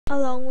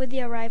Along with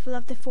the arrival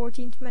of the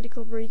 14th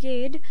Medical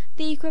Brigade,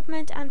 the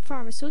equipment and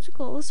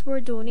pharmaceuticals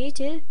were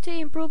donated to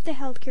improve the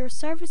healthcare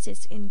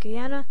services in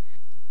Guyana.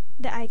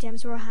 The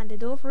items were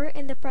handed over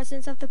in the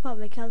presence of the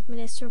Public Health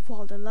Minister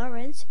Walter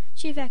Lawrence,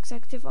 Chief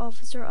Executive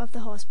Officer of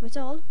the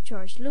hospital,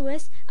 George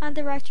Lewis, and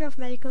Director of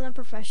Medical and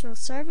Professional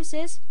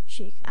Services,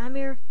 Sheikh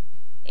Amir.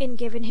 In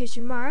giving his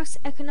remarks,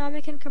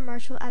 Economic and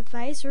Commercial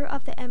Advisor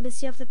of the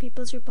Embassy of the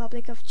People's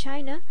Republic of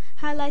China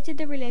highlighted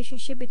the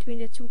relationship between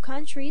the two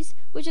countries,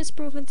 which has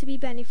proven to be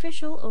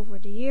beneficial over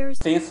the years.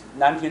 Since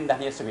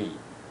 1993,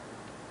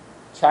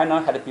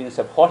 China has been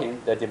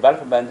supporting the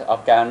development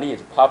of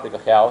Guyanese public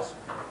health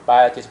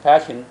by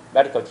dispatching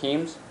medical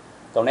teams,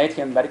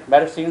 donating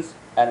medicines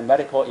and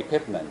medical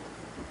equipment,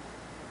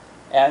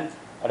 and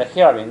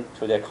adhering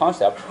to the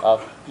concept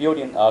of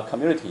building a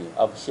community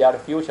of shared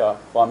future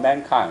for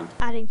mankind.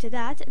 Adding to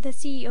that, the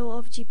CEO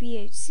of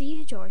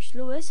GPHC, George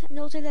Lewis,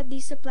 noted that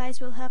these supplies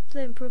will help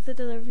to improve the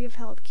delivery of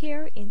health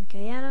care in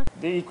Guyana.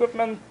 The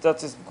equipment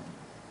that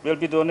will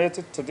be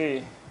donated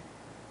today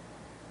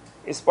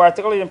is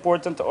particularly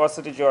important to us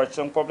at the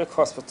Georgetown Public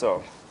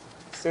Hospital,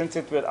 since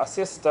it will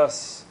assist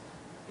us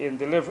in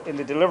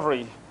the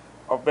delivery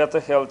of better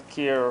health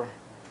care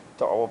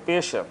to our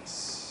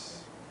patients.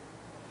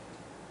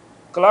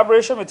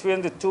 Collaboration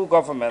between the two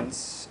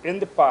governments in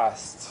the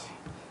past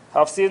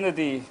have seen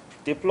the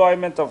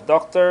deployment of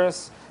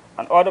doctors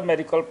and other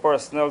medical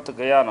personnel to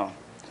Guyana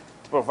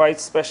to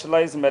provide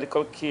specialized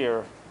medical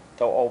care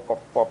to our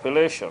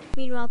population.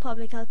 Meanwhile,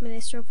 Public Health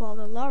Minister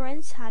Walter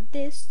Lawrence had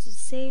this to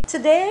say.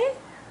 Today,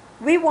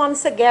 we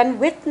once again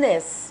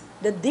witness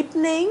the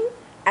deepening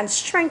and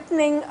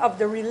strengthening of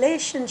the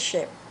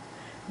relationship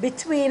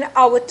between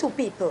our two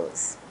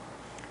peoples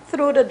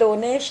through the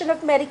donation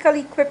of medical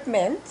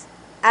equipment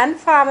and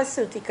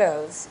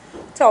pharmaceuticals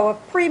to our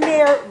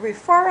premier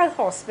referral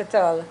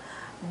hospital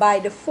by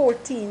the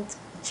 14th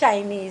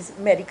Chinese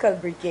Medical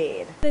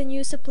Brigade. The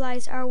new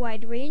supplies are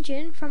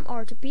wide-ranging from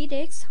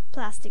orthopedics,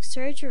 plastic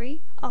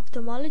surgery,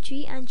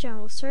 ophthalmology, and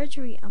general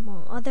surgery,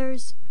 among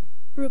others.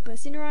 Rupa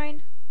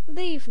Sinarain,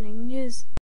 The Evening News.